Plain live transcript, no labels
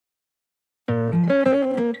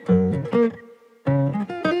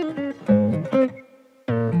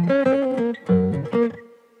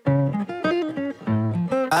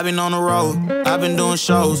I've been on the road, I've been doing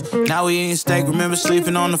shows. Now we eating steak, remember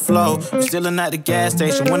sleeping on the floor. We stealing at the gas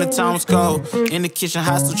station when the time was cold. In the kitchen,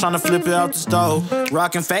 hot, still trying to flip it out the stove.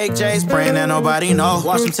 Rocking fake J's, praying that nobody know.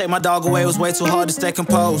 Watch them take my dog away, it was way too hard to stay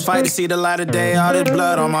composed. Fight to see the light of day, all this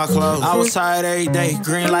blood on my clothes. I was tired every day,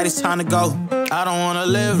 green light, it's time to go. I don't wanna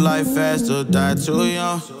live life fast or die too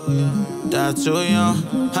young. Die too young.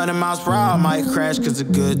 100 miles per hour, might crash cause the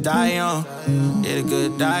good die young. Yeah, the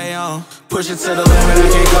good die young. Push it to the limit, I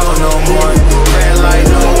can't go no more. Red light,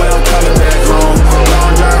 no way, I'm coming back home.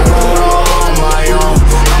 Long dirt road all on my own.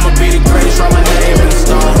 I'ma be the greatest, write my name in the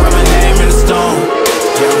stone. Write my name in the stone.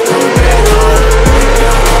 Yeah, I'm coming back home.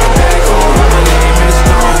 Yeah, I'm coming back home. Write my name in the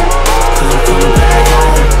stone. Cause I'm coming back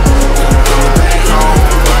home. Yeah, I'm coming back home.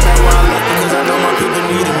 Find out where I look because I know my people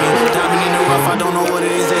needed me. Diving in the rough, I don't know what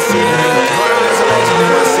it is they see in me. Go down as a legend in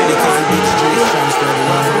my city cause we beat the streets. Trying to spread the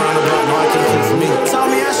love around the block, no I can't keep for me. Tell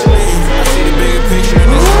me I should leave. I see the bigger picture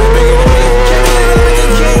and it's way bigger than me. Can't be living like a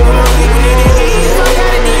king, but my people need to eat. If I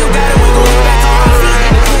got it, then you got it, we gon' get back on our feet.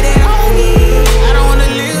 Put it on me. I don't wanna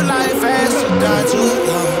live life fast or die too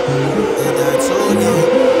young. Yeah, die too young.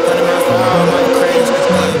 100 miles per hour, might crash cause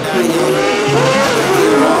I die young.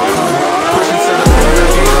 Pushing to the limit, I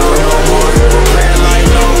can't go no more. Red light,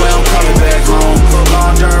 no way, I'm coming back home.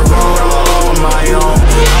 Long dirt road all over my own.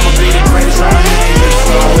 I'ma be the greatest, write my name in the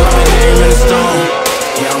stone. Write my name in the stone.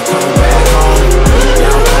 Yeah, I'm coming back home.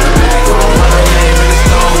 Yeah, I'm coming back home. Write my name in the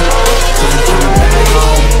stone. Cause I'm coming back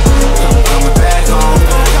home. I'm coming back home.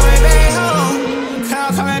 I'm coming back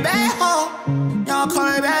home. Y'all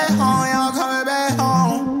coming back home. Y'all coming back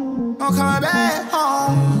home. I'm coming back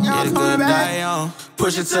home. Y'all coming back home.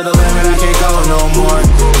 Push it to the limit, I can't go no more.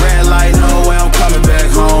 Red light, no way, I'm coming back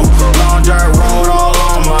home. Long dirt road all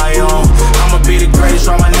on my own. I'ma be the greatest,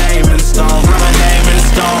 write my name in the stone. Write my name in the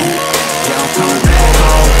stone. Yeah, I'm coming back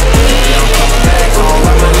home. Yeah, I'm coming back home.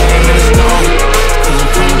 Write my name in the stone. Cause I'm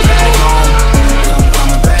coming back home. Yeah, I'm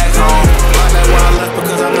coming back home. Find out where I left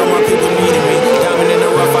because I know my people needed me. Diving in the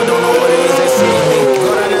rough, I don't know what it is they see in me.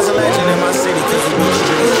 Go down as a legend in my city cause we beat the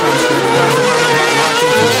streets. Trying to spread the love around the block, no I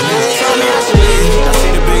can't keep for me. Tell me I should leave. I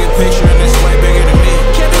see the bigger picture and it's way bigger than me.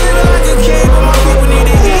 Can't be living like a king, but my people need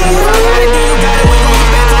to eat. If I got it, then you got it, we gon' get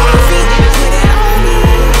back on our feet. Put it on me.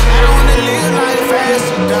 I don't wanna live life fast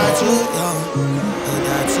or die too young. Yeah,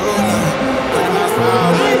 die too young. 100 miles per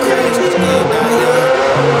hour, might crash cause the good die young.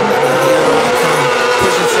 Yeah, I come.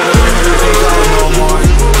 Pushing to the limit, I can't go no more.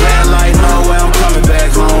 Red light, no way, I'm coming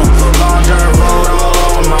back home. Long dirt road all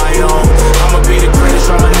over my own. I'ma be the greatest,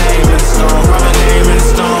 write my name in the stone. Write my name in the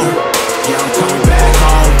stone. Yeah, I'm coming back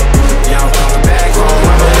home. Yeah, I'm coming back home.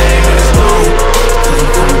 Write my name in the stone. Cause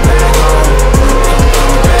I'm coming back home. Yeah, I'm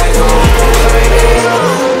coming back home. I'm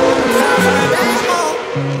coming back home.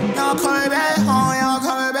 Y'all coming back home. Y'all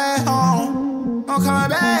coming back home. I'm coming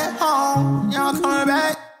back home. Y'all coming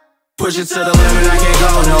back. Push it to the limit, I can't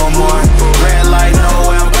go no more. Red light, no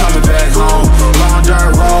way, I'm coming back home. Long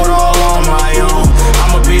dirt road all on my own.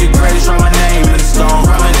 I'ma be the greatest, write my name in the stone.